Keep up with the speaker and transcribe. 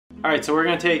Alright, so we're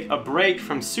gonna take a break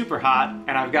from Super Hot,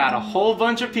 and I've got a whole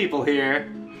bunch of people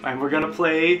here, and we're gonna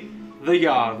play the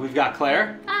Yawhg. We've got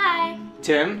Claire. Hi.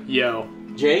 Tim. Yo.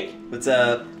 Jake. What's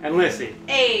up? And Lissy.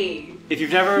 Hey. If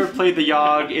you've never played the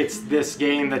Yawhg, it's this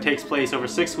game that takes place over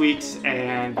 6 weeks,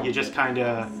 and you just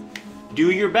kinda do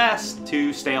your best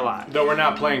to stay alive. Though we're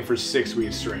not playing for 6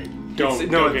 weeks straight. Don't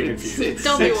get confused.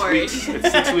 Don't be worried.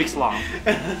 It's 6 weeks long.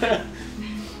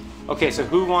 Okay, so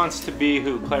who wants to be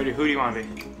who? Claire, who do you want to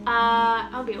be?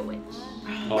 I'll be a witch.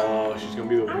 Oh, she's gonna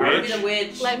be the I'm witch. gonna be the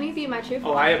witch. Let me be my true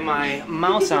form. Oh, I have my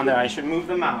mouse on there. I should move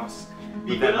the mouse.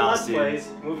 Be good at Let's Plays.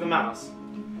 Move the mouse.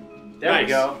 There we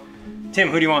go. Tim,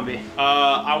 who do you want to be?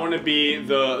 I want to be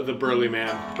the burly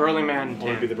man. Burly man. I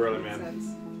want to be the burly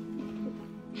man.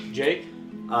 Jake?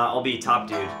 I'll be top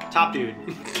dude. Top dude.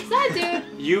 That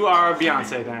dude. You are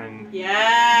Beyonce then.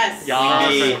 Yes.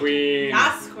 Yes, queen.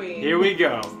 Yes, queen. Here we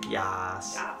go.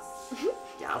 Yes. Yes.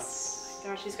 Yes.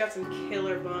 Gosh, she's got some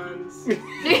killer buns. The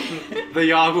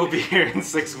Yawhg will be here in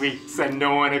 6 weeks, and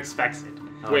no one expects it.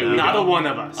 Oh, Wait, no. Not a one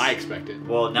of us. I expect it.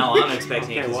 Well, now I'm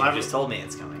expecting it Okay, because well, you just told me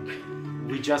it's coming.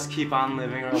 We just keep on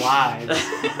living our lives,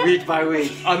 week by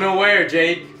week. Unaware,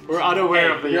 Jake. We're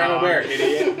unaware of the You're Yawhg. unaware,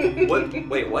 idiot. What?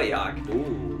 Wait, what Yawhg?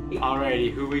 Ooh.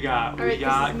 Alrighty, who we got? Alright, We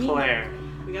got this is me. Claire.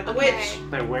 We got the Okay. witch.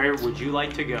 Claire, where would you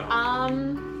like to go?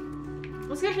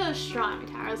 Let's go to the astronomy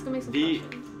tower. Let's go make some The-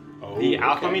 potions. Oh, The okay.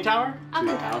 alchemy tower? To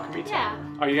the alchemy Yeah. tower.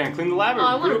 Are you gonna clean the lab or Oh,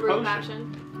 I want brew to brew a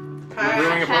potion? potion. You're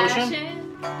brewing a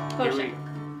potion? Potion.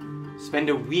 Here we spend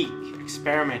a week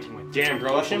experimenting with Damn,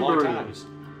 bro, that's a potion long brews.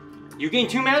 You gain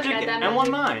 2 magic Got that and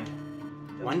 1 mind.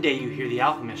 One day you hear the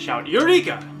alchemist shout,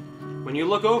 "Eureka!" When you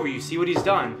look over, you see what he's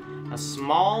done. A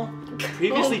small,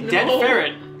 previously dead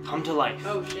ferret come to life.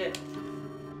 Oh shit.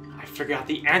 I forgot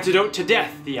the antidote to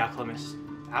death, the alchemist.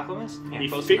 Alchemist? Yeah, He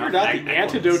close figured enough. out the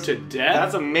antidote to death?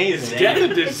 That's amazing. Is death a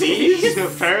disease? The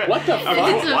ferret. What the fuck?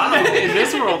 It's a- Wow, in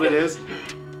this world it is.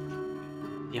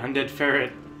 The undead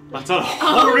ferret lets out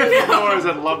horrific roars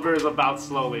and lumbers about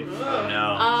slowly. Oh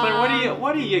no. Claire,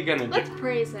 what are you gonna do? Let's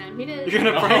praise him. He did. You're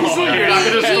gonna praise him? yeah. You're not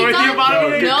gonna destroy the done- bottom?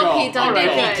 good No, call. he done Alright,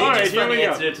 did good. alright, Just here found we the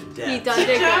go. antidote to death. He done Good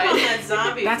did job on good. that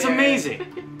zombie That's ferret.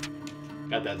 amazing.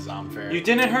 Got that zombie ferret. You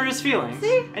didn't hurt his feelings.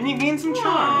 See? And you gained some Aw,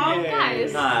 charm.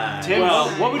 nice. Nice. Tim, Well,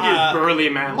 what would your burly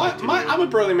man like to do? I'm a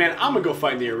burly man. I'm gonna go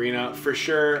fight in the arena for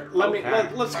sure.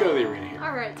 Let's go to the arena here.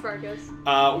 All right,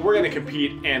 Sparkus. We're gonna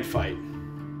compete and fight.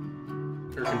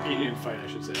 Or compete and fight, I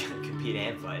should say. Compete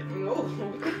and fight. Oh.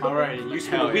 Alright, you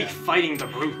spend Hell a week yeah. fighting the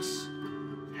brutes.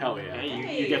 Hell Yeah,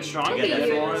 yeah. you get stronger, you Hey, get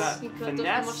you more of guys. that You got the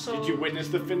finesse. muscle. Did you witness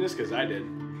the fitness? Because I did.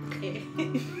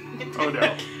 Oh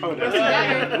no. Oh Rusty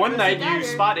dagger. no. One Rusty night you dagger.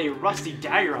 spot a rusty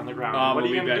dagger on the ground. I'm What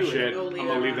gonna are you leave gonna that do? shit. Go I'm leave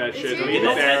gonna it leave on. that It's shit. your- Leave You it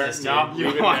don't there. tetanus, dude. No, You leave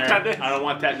it don't want there. tetanus? I don't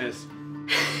want tetanus.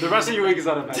 The rest of your week is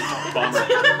uneventful. Bummer.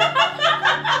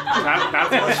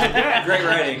 That's what you get. Great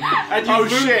writing. And Oh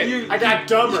lose- shit! I got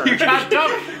dumber. You got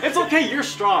dumber. It's okay, you're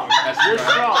strong. You're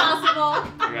strong.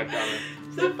 Possible. I got dumber.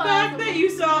 The fact that you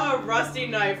saw a rusty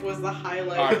knife was the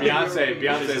highlight. Alright, of your Beyonce. week.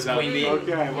 Beyonce's out. Queen bee.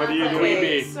 Okay, what do you do? Queen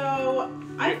Okay, bee. so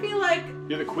I feel like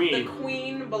You're the the queen.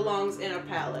 queen belongs in a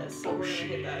palace, so Oh, we're gonna shit.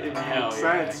 hit that It up. Hell makes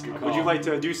yeah, sense. good Would you call. like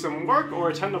to do some work or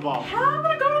attend the ball? I'm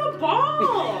gonna go to the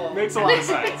ball. Makes a lot of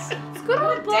sense. Let's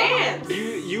go to the ball. Dance.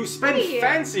 You spend What are you?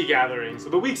 fancy gatherings. So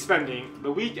the week attending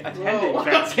Whoa.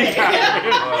 fancy Okay.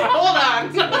 gatherings. Hold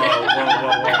on.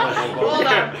 Whoa. Hold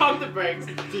on. Pump the brakes.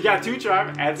 You got 2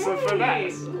 charm and some Hey.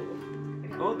 finesse. Ooh.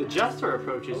 Oh, the jester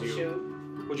approaches Oh, you. shoot.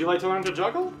 Would you like to learn to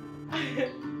juggle?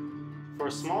 For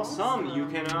a small sum, you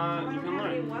can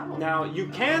learn. Wow. Now you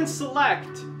can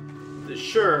select,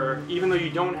 sure, even though you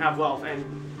don't have wealth, and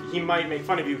he might make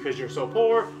fun of you because you're so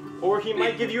poor, or he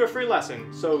might give you a free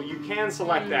lesson. So you can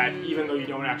select that even though you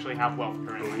don't actually have wealth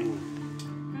currently.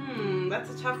 That's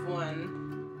a tough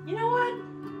one. You know what?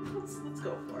 Let's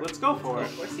go for it. Let's go for it.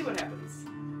 See what happens.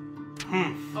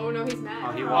 Oh no, he's mad.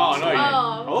 Oh, he Oh, walks no, away. you-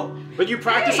 Oh, but you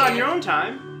practice Hey. on your own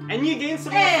time, and you gain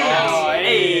some Hey. finesse. Oh,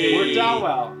 hey. Worked out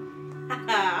well.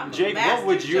 I'm a Jake, what master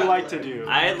would you like to juggler. do?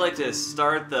 I'd like to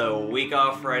start the week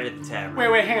off right at the tavern.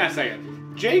 Wait, hang on a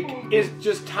second. Jake is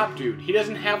just top dude. He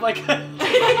doesn't have like a.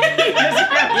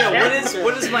 Yeah,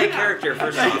 what is my character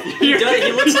first off? He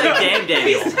looks like Damn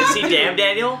Daniel. Is he Damn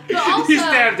Daniel? But also, He's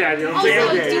Damn Daniel. also, Damn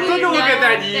do Daniel. we Take a look at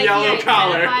that know yellow he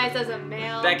collar. identifies as a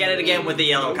male? Back at it again with the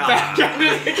yellow collar. Back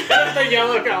at the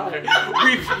yellow collar.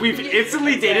 We've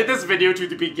instantly dated this video to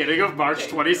the beginning of March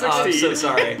 2016. Oh, I'm so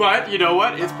sorry. But you know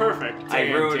what? It's perfect.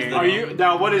 I ruined the- Are you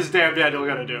now? What is Damn Daniel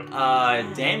gonna do?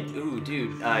 Damn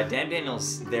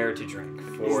Daniel's there to drink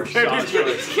For Damn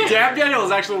sure. Daniel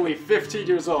is actually only 15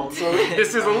 years old, so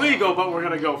this is illegal, but we're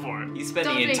gonna go for it. You spent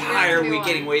Don't the think entire you're gonna week be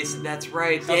getting one. wasted. That's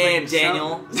right. Damn,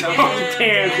 Daniel.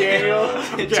 Damn, Daniel.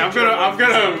 Okay, I'm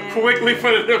gonna quickly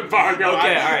put an embargo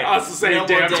Okay, on all right. us to say No more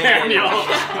damn Daniel.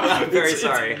 I'm very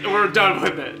sorry. We're done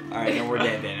with it. All right, no more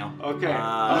damn Daniel. Okay.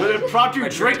 An impromptu A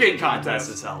drinking contest contest.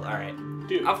 is held. All right.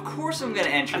 Dude. Of course I'm gonna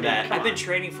enter mean, that. come I've been on.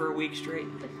 training for a week straight.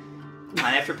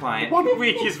 Pint after pint. 1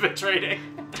 week he's been training.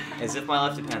 As if my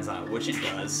life depends on it, which it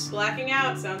does. Blacking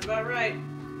out sounds about right.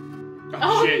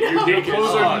 Oh, shit, you're naked.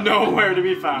 Those are nowhere to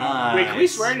be found. Nice. Wait, can we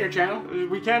swear in your channel?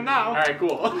 We can now. Alright,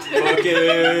 cool. Fuck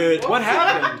it. What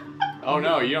happened? Oh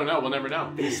no, you don't know. We'll never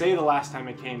know. They say the last time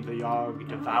it came, the Yawhg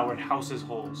devoured houses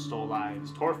whole, stole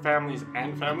lives, tore families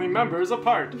and family members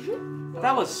apart. But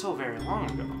that was so very long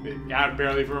ago. Yeah, I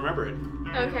barely even remember it.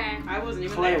 Okay. I wasn't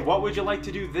even Claire, there. what would you like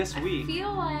to do this I week?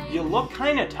 feel like. You look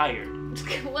kind of tired.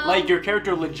 Well, Like your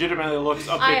character legitimately looks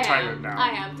a bit I am. tired now. I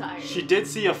am tired. She did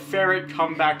see a ferret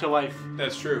come back to life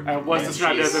That's true. and was Yeah,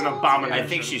 described as she's- an abomination. I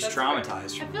think she's That's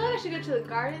traumatized. I feel like I should go to the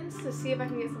gardens to see if I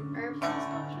can get some herbs and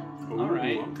potions. Ooh,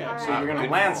 Alright. Okay. Alright. So you're gonna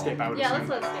Good landscape, call. I would Yeah, assume.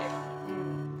 let's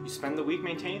landscape. You spend the week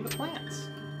maintaining the plants.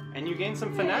 And you gain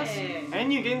some finesse. Yay.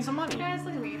 And you gain some money. Guys,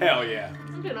 look at me. Hell yeah.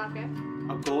 I'm doing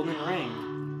okay. A golden ring.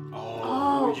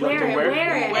 Oh, would you like to wear it, wear it?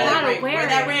 wear it. Wear that Gotta ring. wear Wear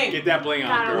that it. ring. Get that bling on,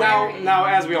 Gotta girl. wear Now,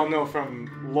 as we all know from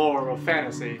lore of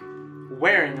fantasy,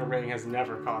 wearing a ring has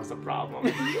never caused a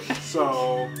problem.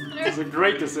 So, it's a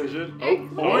great decision.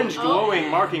 Orange glowing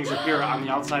markings appear on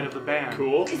the outside of the band.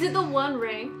 Cool. Is it the one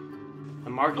ring? The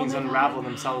markings Oh my God. unravel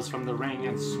themselves from the ring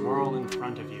and swirl in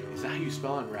front of you. Is that how you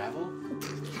spell unravel?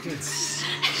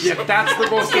 Yeah, that's the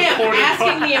most Damn, important asking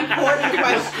part. the important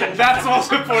question. That's the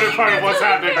most important part of what's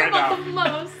That's happening what I right care now. about the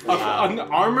most. An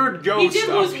armored ghost did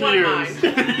lose one appears.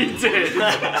 He did.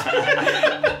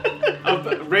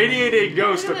 A radiating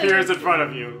ghost appears in front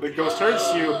of you. The ghost turns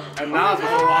to you and nods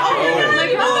before walking Oh away.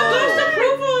 my god, the ghost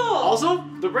approval! Also,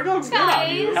 the ring looks good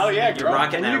on you. Guys. Hell yeah, You're girl.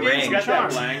 rocking And that you gain ring. some Got that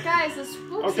charm. blank. Guys, the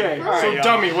spooks Okay, are so Alright, y'all.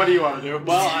 dummy, what do you want to do?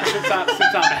 Well, since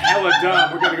I'm hella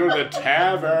dumb, we're gonna go to the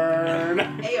tavern.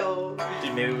 Ayo.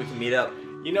 Dude, maybe we can meet up.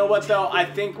 You know what though? I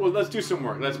think let's do some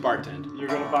work. Let's bartend. You're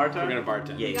gonna bartend? We're gonna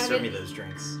bartend. Yeah, you Gotta serve me get- those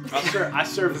drinks. I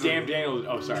serve damn Daniel.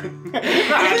 Oh, sorry. No,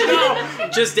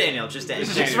 Just Daniel, just Daniel.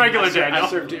 Just regular Daniel. I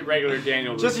serve regular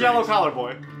Daniel. just those yellow drinks. collar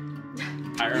boy.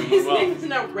 I earn His well. name's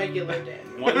not regular Daniel.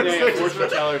 One day, a fortune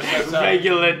teller says,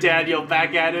 Regular Daniel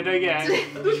back at it again.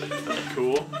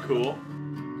 "Cool, cool."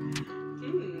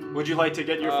 Hmm. Would you like to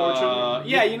get your fortune?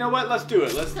 Yeah, you know what? Let's do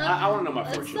it. I want to know my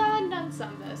Let's fortune. done some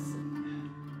of this.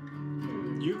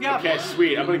 You got Okay,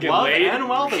 sweet. I'm gonna get love laid. and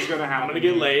wealth is gonna happen. I'm gonna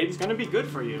get laid. It's gonna be good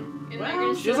for you. And Well, like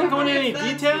you're She doesn't go into any That's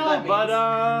what detail, that but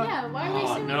Yeah, why are we Oh,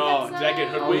 assuming no. that's, Did I get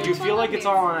hoodwinked? you feel like it's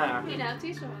all an act. You know,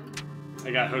 teach one.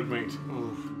 I got hoodwinked.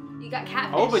 Oof. You got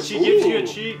catfish. Oh, but she gives you a Ooh.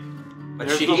 cheek. But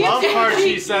There's she- the love card,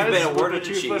 she says, been with awarded a a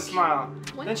toothless cheek. smile.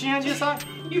 What? Then she hands you a sock.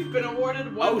 You've been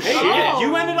awarded one. Oh, Hey, shit.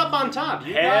 you ended up on top.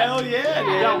 You Hell yeah, got,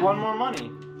 you dude. got one more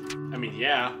money. I mean,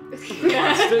 yeah.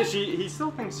 He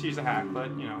still thinks she's a hack, but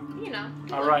you know. You know.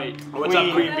 All right. What's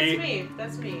up, Queen That's Bee? me.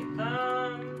 That's me.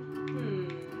 I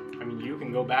mean, you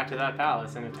can go back to that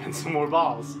palace and attend some more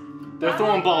balls. They're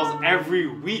throwing balls every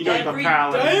week at the Every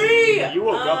palace. day. You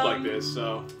woke up like this,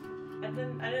 so. I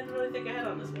didn't really think ahead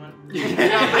on this one. But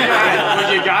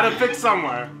you gotta pick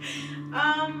somewhere.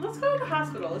 Let's go to the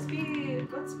hospital. Let's be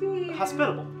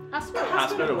Hospitable. hospitable.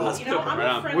 Hospitable. You know, I'm Right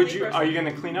on. a friendly Would you? person. Are you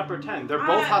gonna clean up or tend? They're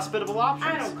both hospitable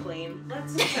options. I don't clean.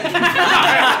 Let's.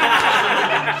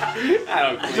 I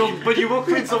don't So, but you will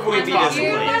clean some wounds Maybe it possibly.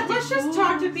 doesn't clean. Let's just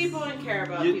talk to people and care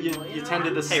about You people. you know?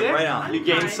 tended the Hey, sick. right on. You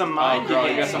gain some mind. girl, you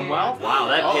you gain got some some- wealth. Wow,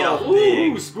 that paid off Ooh,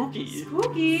 big. spooky.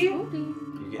 Spooky.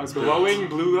 You A get glowing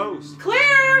blue ghost.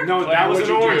 Clear. No, Claire, that was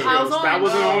what'd an you orange do? I was ghost. That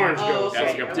was an orange. orange Oh, ghost. That's a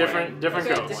okay, good point. Different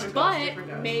Okay, ghost. different But different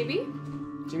ghost. maybe.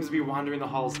 Seems to be wandering the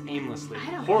halls aimlessly.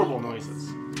 I don't Horrible noises.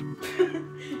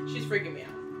 She's freaking me out.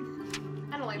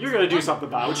 I don't like You're this gonna do one. something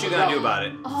about it. What you gonna do about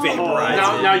it? Oh. Vaporize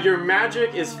Now, it. now your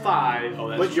magic is 5, Oh,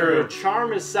 that's but your true.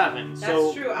 charm is 7. That's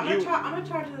so true. I'm you, gonna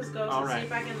talk to this ghost and Alright. see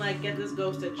if I can like get this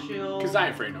ghost to chill. Because I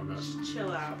ain't afraid no ghost. Just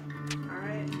chill out. All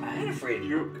right. I ain't afraid of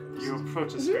you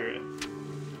approach the spirit.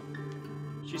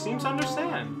 She seems to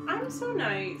understand. I'm so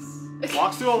nice.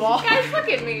 Walks through a wall. Guys, look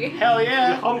at me. Hell You're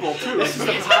yeah. humble too. This is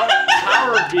the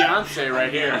power of Beyonce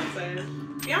right here.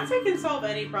 Beyonce can solve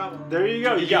any problem. There you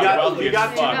go. You got got wealthy you as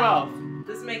got fuck. 2 wealth.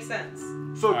 This makes sense.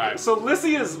 So Alright. so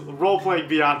Lissy is role playing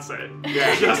Beyonce.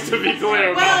 Yeah. Just to be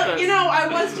clear about Well, this. you know, I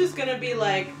was just gonna be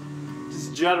like,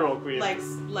 general queen.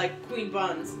 like Queen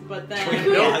Buns, but then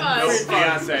No, Buns.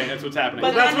 Beyonce. That's what's happening.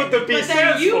 But that's what the B but then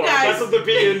stands you for. guys- That's what the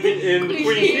B in Queen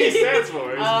B stands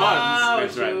for. Is buns.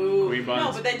 That's right. shoot. Queen Buns.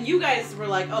 No, but then you guys were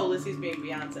like, oh, Lissy's being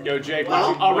Beyonce. Yo, Jake.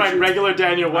 Well, all right, regular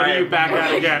Daniel. What are you back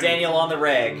at again? Daniel on the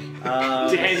reg.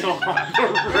 Daniel on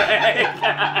the reg.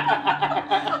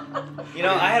 You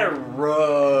know, I had a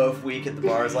rough week at the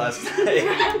bars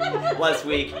last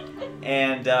week,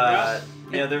 and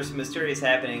you know, there's some mysterious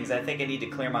happenings. I think I need to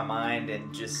clear my mind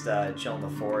and just chill in the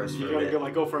forest for You a gotta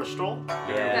bit. go for a stroll.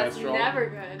 Yeah. That's never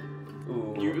good.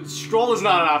 Ooh. Stroll is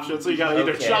not an option, so you gotta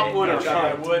either Okay, chop wood or okay.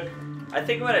 hunt. wood. I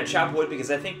think I'm gonna chop wood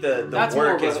because I think the That's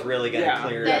work more is of a- really gonna yeah.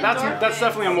 clear. Yeah, it. that's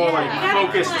definitely a more Yeah. like You gotta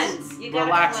focused, cleanse. You gotta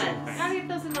relaxing cleanse. thing. Gotta get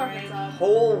those endorphins up.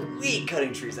 Whole week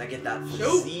cutting trees. I get that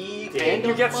physique. And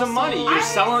you get some money.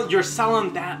 You're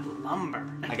selling that lumber.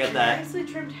 I got that. Nicely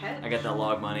trimmed head. I got that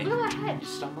log money. Look at that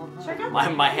hedge. Check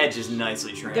out My hedge is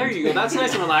nicely trimmed. There you go. That's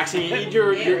nice and relaxing. You eat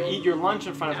your lunch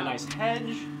in front of a nice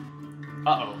hedge.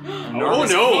 Uh oh.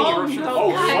 Enormous Oh, king.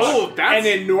 no. Oh, that's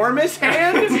An enormous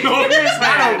hand? enormous Not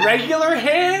hand. a regular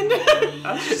hand?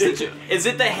 Is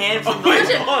it the hand from Punch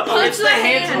it. the? Punch It's the the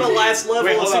hand hand. from the last level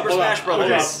Wait, of hold up, Super hold up. Smash Brothers.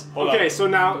 Okay. Hold Okay. up. So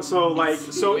now,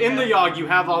 so in the Yawhg, you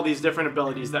have all these different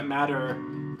abilities that matter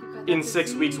in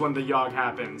 6 weeks when the Yawhg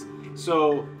happens.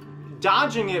 So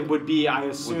dodging it would be, I Would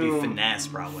assume, be finesse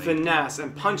probably. finesse,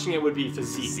 and punching it would be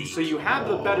physique. Physique. So you have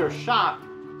the better shot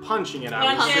punching it, I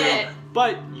would Punch assume. it.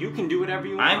 But you can do whatever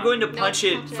you want. I'm going to No, punch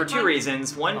it punch for it. two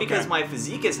reasons. One, because Okay. my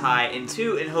physique is high, and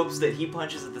two, in hopes that he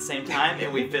punches at the same time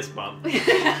and we fist bump.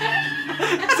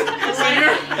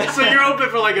 so you're open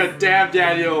for like a dab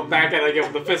Daniel back at again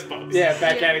with the fist bumps. Yeah,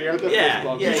 backhanding her with the Yeah, fist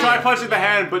bump. yeah. You try punching the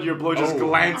hand, but your blow just Oh.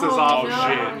 glances Oh, off. no.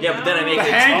 Shit. Yeah, but then I make The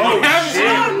it. hand Oh, grabs shit. you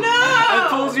Oh and no!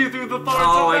 pulls you through the thorns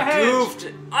Oh, of the I hedge. goofed!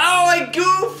 Oh, I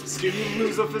goofed! You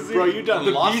lose a physique. Bro, you done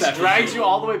the lost beast that drags physique. you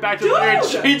all the way back to the rear and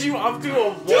Dude! chains you up to a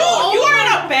wall. Dude, you are in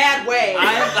a bad way.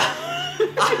 I'm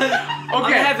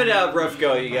having a rough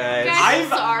go, you guys. Guys,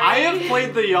 sorry. I have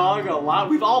played the Yawhg a lot.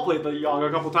 We've all played the Yawhg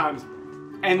a couple times.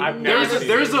 And I've never seen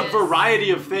there's a this.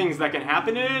 variety of things that can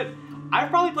happen in it. I've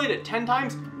probably played it 10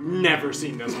 times, never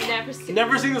seen this one.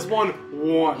 Never seen this one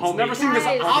once. Homie. Never seen this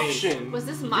Guys. option. Was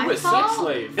this my You a fault? sex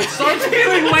slave. It starts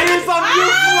peeling layers of your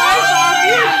flesh off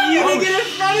you. You didn't get in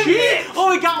front of shit. it.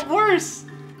 Oh, it got worse.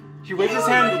 He waves his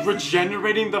Ew, hand, what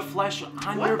regenerating the flesh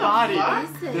on What your the body. fuck? What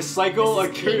is this? This cycle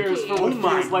This is occurs kinky. for what Oh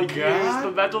my feels like years. God.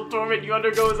 The mental torment you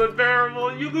undergo is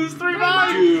unbearable. You lose 3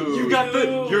 lives. Dude. You got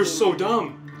the. You're so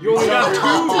dumb. You only got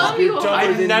How 2. dumb you are.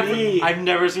 I've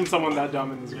never seen someone that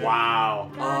dumb in this game.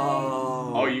 Wow.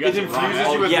 Oh. Oh, you got It some raw infuses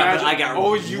magic. you with yeah, magic. but I got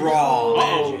Oh, you raw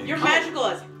Uh-oh. magic. You're magical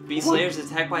as Beast Slayer's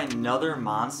attacked by another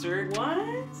monster? what?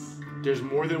 There's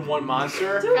more than one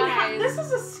monster? Dude, Guys. this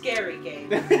is a scary game.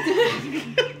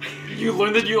 You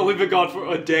learned that you only been gone for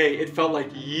a day. It felt like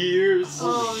years.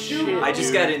 Oh, Shit, no. I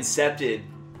just dude. got incepted.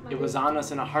 It was on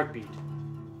us in a heartbeat.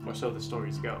 Or so the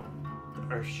stories go.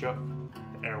 The earth shook,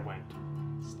 the air went.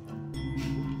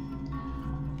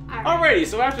 Alrighty,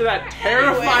 so after that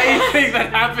terrifying thing that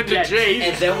happened to Yeah, Jade,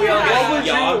 And then we all What got would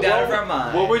you- yogged out of what- our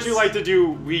minds. what would you like to do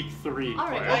week 3?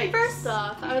 Alright, Yikes. well, first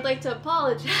off, I would like to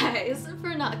apologize for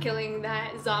not killing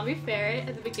that zombie ferret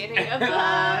at the beginning of the,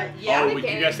 Yeah. Oh, the you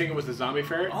game. guys think it was the zombie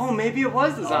ferret? Oh, maybe it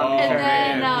was the zombie Oh, And ferret.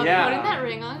 then yeah. putting that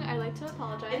ring on, I'd like to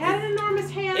apologize. It had an enormous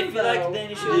hand. If you though. like, then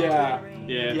you should. Yeah.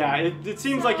 Yeah. Yeah, it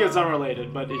seems like it's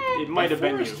unrelated, but it might have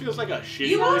been you. Forest feels like a shitty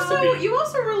You place to also be. you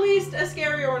also released a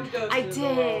scary orange ghost. I as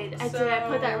well, did. I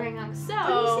put that ring on. So,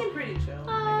 But you seem pretty chill.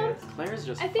 I guess. Claire's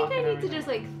just I think I fucking need to everything. just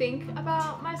like think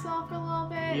about myself for a little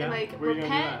bit Yeah, and like where are you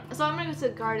gonna do repent. So I'm gonna go to the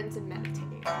gardens and meditate.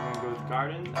 You're gonna go to the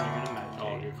garden and you're gonna meditate.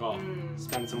 Oh, good call.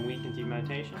 Spend some week in deep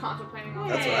meditation. Contemplating on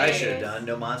That's it. what I should have done.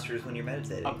 No monsters when you're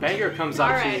meditating. A beggar comes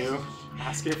up Alright. to you,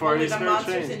 asking for Only any the spiritual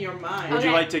monsters change. in your mind. Would you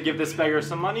Okay. like to give this beggar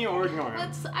some money or ignore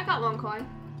him? I got 1 coin.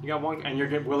 You got 1, and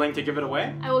you're willing to give it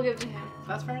away? I will give it to him.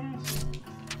 That's very nice.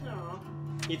 Aw.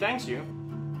 He thanks you.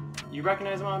 You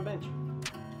recognize him on a bench.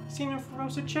 He's eating a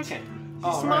roasted chicken. He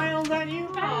Oh, smiles at you.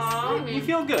 Aw. You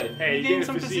feel good. Hey, you you gain get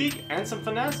some a physique. physique and some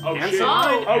finesse Oh, and shit. some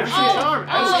mind Oh, and shit. some charm and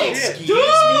Oh, some Excuse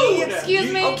shit. me?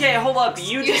 Excuse me. Okay, hold up.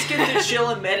 You just get to chill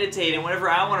and meditate, and whenever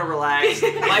I want to relax,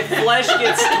 my flesh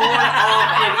gets torn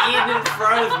off and eaten in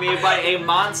front of me by a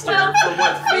monster Well, for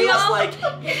what feels y'all- like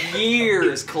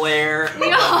years, Claire.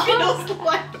 We all Feels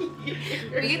like we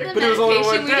get the But it was only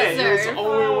medication one we day. It was deserve.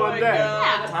 only Oh one my day.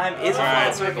 God. Time is a Alright, flat Oh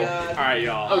my circle. God. Alright,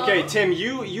 y'all. Okay, Tim,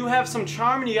 you have some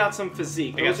charm and you got some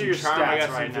physique. I got Those are some your charm, stats I got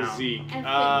right some now. physique.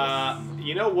 And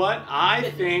You know what?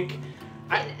 I think...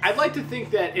 I'd like to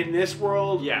think that in this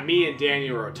world, Yeah. me and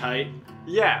Daniel are tight.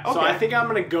 Yeah. Okay. So I think I'm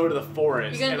gonna go to the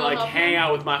forest You gonna and go like help hang him?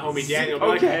 out with my homie Daniel. Be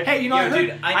Okay. Like, hey, you know, Yo, I heard,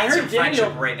 dude, I need heard some friendship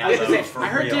Daniel. right now, I was gonna though, say, for I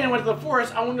heard real. Daniel went to the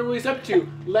forest. I wonder what he's up to.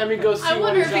 Let me go see I what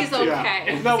wonder he's if he's up to. okay.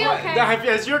 No, Is he but okay?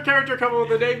 has your character come up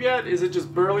with a name yet? Is it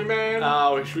just Burly Man?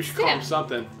 Oh, we should call him Sam.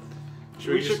 something.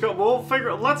 Should we just... should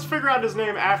go. Let's figure out his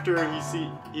name after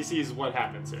he sees what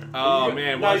happens here. Oh You-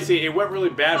 man, now, well see, it went really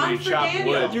bad when you Hunt for chopped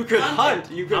Daniel. wood. You could Hunt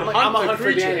hunt. You could I'm a hunt the hunt for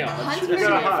creature. Daniel. Hunt Let's for just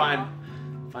Daniel.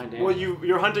 find Daniel. Well,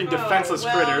 you're hunting defenseless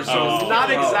well, critters, so Oh. it's not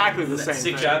Oh. exactly the same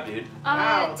Sick thing. job, dude.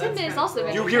 Wow, Tim that's is kinda also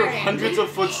cool. You vegetarian. hear hundreds of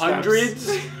footsteps.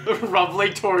 Hundreds?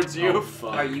 rumbling towards you. Oh,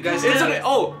 fuck. Are you guys? Isn't it?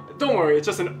 Oh, don't worry. It's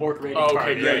just an orc raiding Oh, okay,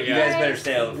 party. great. You Yeah. guys better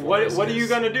stay out of the What forest, What are you 'cause-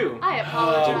 gonna do? I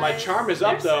apologize. My charm is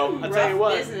up There's though. some I'll tell you rough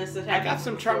what. business that I got happens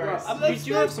some charm. before us.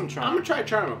 You do have some charm. I'm gonna try to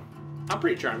charm him. I'm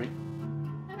pretty charming.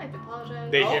 I might apologize.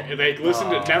 They listen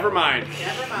to. Never mind.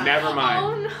 Never mind. Never mind.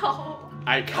 Oh no.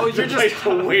 I Oh, you're contemplate just-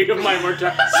 the weight of my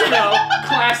mortality. You know,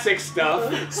 classic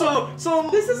stuff. So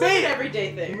This is like an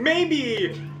everyday thing.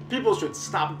 maybe people should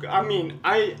stop. I mean,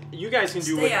 you guys can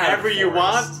do Stay out of whatever the you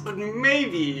want, forest. but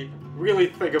maybe really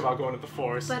think about going to the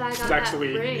forest But I got next that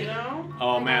week. ring. You know?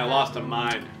 Oh man, I lost a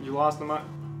mind. You lost the mind.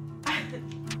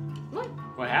 What?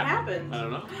 What happened? happened? I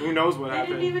don't know. Who knows what I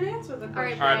didn't happened? even answer the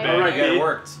question. Alright, All right, babe. You got it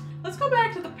worked. Let's go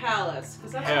back to the palace,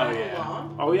 because that's Hell where I yeah.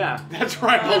 belong. Oh yeah. That's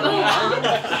right.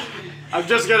 I'm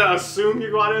just gonna assume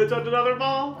you want to attend another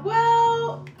ball.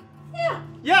 Well, yeah.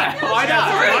 Yeah. Why not?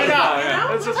 that's Why right. not? Yeah.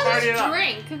 Let's just Let's party it just up.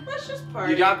 drink. Let's just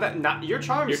party. You got that? Not your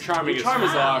charm. Your charming Your charm as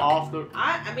is fuck. off the.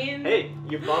 I mean. Hey,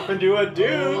 you bump into a dude.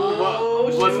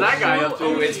 Oh, What's that guy up to?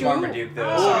 Oh, it's Marmaduke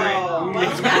though. Oh. Sorry.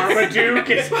 It's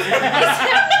Marmaduke.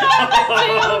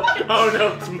 Oh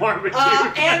no, it's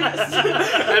Marmaduke.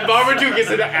 And Marmaduke is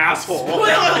an asshole. Spoiler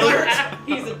alert!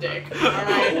 He's a dick.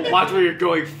 Alright. Watch where you're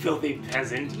going, filthy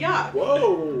peasant. Yeah.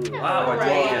 Whoa. Wow, I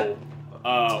Right. told you.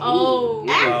 Oh.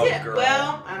 Active. girl.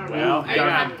 Well, I don't know. Well, You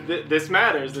gotta- this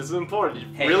matters. This is important. You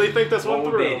Hey, really think this one what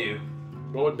would through? Bay do?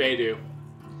 What would Bay do?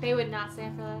 They would not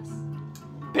stand for this.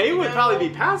 They would No. probably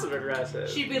be passive aggressive.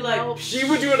 She'd be like, Nope. She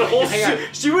would do a whole. Hang on.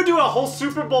 She would do a whole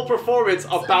Super Bowl performance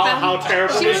about how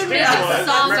terrible She this would kid make a was.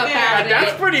 song Yeah, about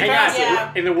That's it. pretty Hang passive. on.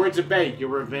 Yeah. In the words of Bay, your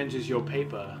revenge is your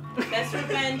paper. best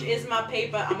revenge is my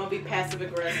paper. I'm gonna be passive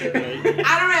aggressive. I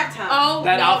don't have time. Oh,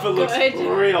 That no, outfit looks good.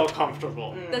 real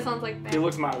comfortable. That sounds like He bad.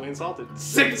 looks mildly insulted.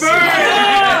 Sick burn!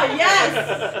 Oh,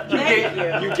 yes! You, Thank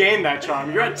gain, you. you gained that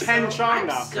charm. You're at 10 charm I'm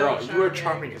now. so Girl, you are charming.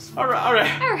 charming as fuck. All right, all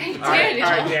right. Alright, All right, Daniel.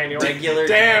 All right, Daniel. Regular.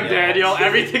 Damn, Daniel,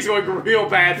 everything's going real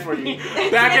bad for you.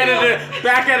 Back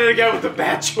at it again with the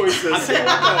bad I'll choices. tell you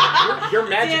what, though, you're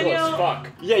magical Daniel. as fuck.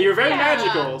 Yeah, you're very Yeah.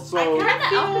 magical. I So, Try the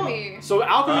feel- alchemy. so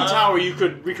alchemy Uh, tower, you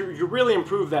could really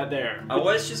improve that there. I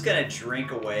was just gonna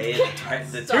drink away the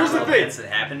Here's the terrible thing. events that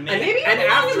happened to me. Maybe And I'm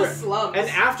belong in after- the slums. And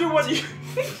after what you,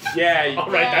 Yeah. all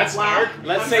right, that's Wow. smart.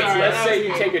 Let's I'm say sorry, let's that say was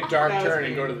you me. take a dark That was turn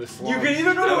and me. go to the slums. You can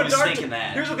either go I to a was dark. thinking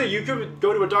that. Here's the thing: you could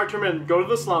go to a dark turn and go to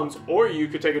the slums, or you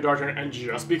could take a dark turn and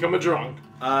just become a drunk.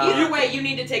 Either way, you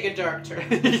need to take a dark turn.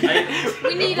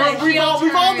 We need a we've all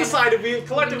turn. decided. We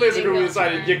collectively as a group, we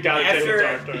decided you gotta take a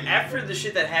dark turn. After the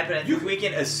shit that happened, I think we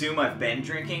can assume I've been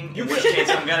drinking. In which case,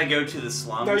 I'm gonna go to the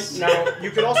slums. Now, you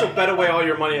could also bet away all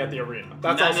your money at the arena.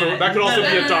 That could also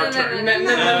be a dark turn.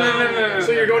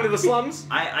 So you're going to the slums?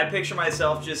 I picture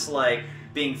myself just like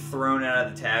being thrown out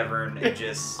of the tavern and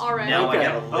just Alright. now Okay, I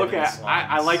gotta live in okay. the slums.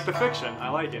 I like the fiction. I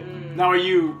like it. Mm. Now, are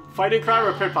you fighting crime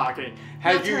or pickpocketing?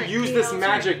 Have you Heel turn, used this heel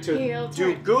magic turn, to heel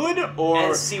do turn. good or?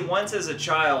 And see, once as a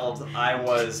child, I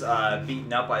was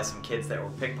beaten up by some kids that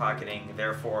were pickpocketing.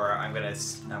 Therefore, I'm gonna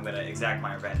exact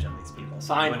my revenge on these people.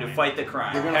 So I'm going Finally. to fight the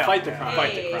crime. You're gonna Hell, fight the crime.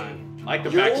 Fight the Hey. crime. I like the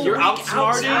You're- back. you're You're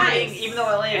outsmarting. Nice. Even though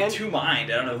I only have And- 2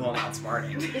 mind, I don't know who I'm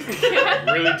outsmarting.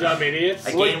 really dumb idiots.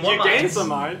 I Well, gained 1 you gained mind. some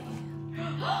mind.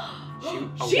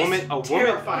 She's A woman.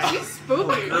 terrifying. She's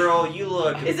spooky. Girl, you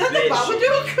look. Is that the bitch.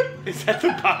 Babadook? Is that the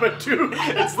Babadook?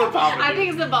 It's the Babadook. I think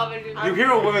it's the Babadook. You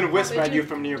hear a woman whisper at you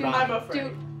from I'm nearby. afraid.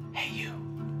 Dude. Hey, you.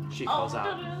 She Oh, calls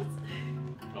out.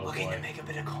 Oh, Looking boy. to make a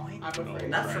bit of coin. I'm afraid.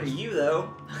 Not from you though.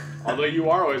 Although you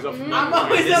are always up for I'm that.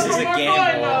 always This up is for a more coin,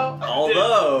 gamble. though.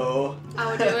 Although, I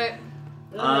would do it.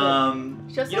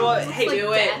 Just you know what? looks Hey, like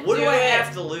do it. death. what do Do I it.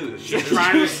 have to lose? She's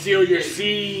trying to steal your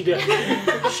seed.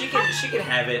 She can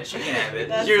have it. She can have it.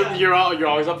 That's You're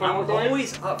always up for more I'm coin.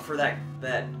 always up for that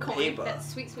Coin. paper. That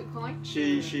sweet, sweet coin.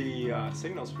 She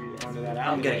signals for you to go into that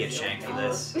alley. I'm gonna get shanked for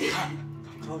this.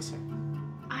 Come closer.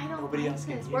 I don't Nobody like else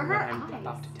can this. hear Where what her I'm eyes?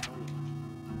 about to tell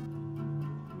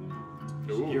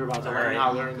you. Ooh. You're about to learn Alright.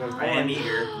 how to learn those I am coins.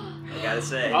 eager. I gotta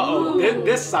say. Uh-oh, Ooh.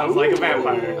 this sounds like a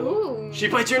vampire. Ooh. She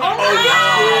bites your Oh nose. my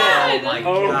Oh God. my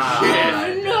Oh, god.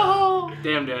 Oh no!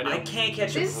 Damn, Daniel. I can't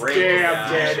catch a This- break. Damn,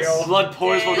 guys. Daniel. Blood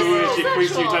pours from the Damn. wound as she clings to you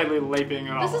Sexual. tightly, laping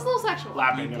and all. This is a little sexual.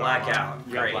 Lapping You and black all. out.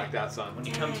 You got Great. blacked out, son. When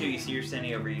you come to, you see her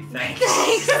standing over you. Thanks.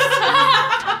 Thanks.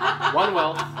 One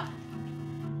wealth.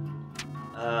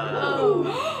 Oh.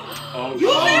 Oh, You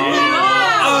shit. live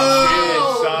Shit,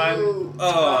 son.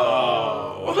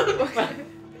 Oh.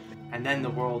 And then the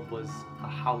world was a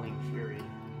howling fury,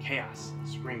 chaos,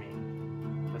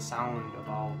 screaming, the sound of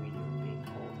all we knew being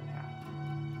pulled in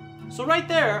half. So right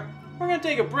there, we're gonna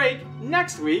take a break.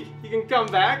 Next week, you can come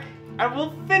back and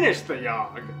we'll finish the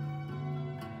Yawhg.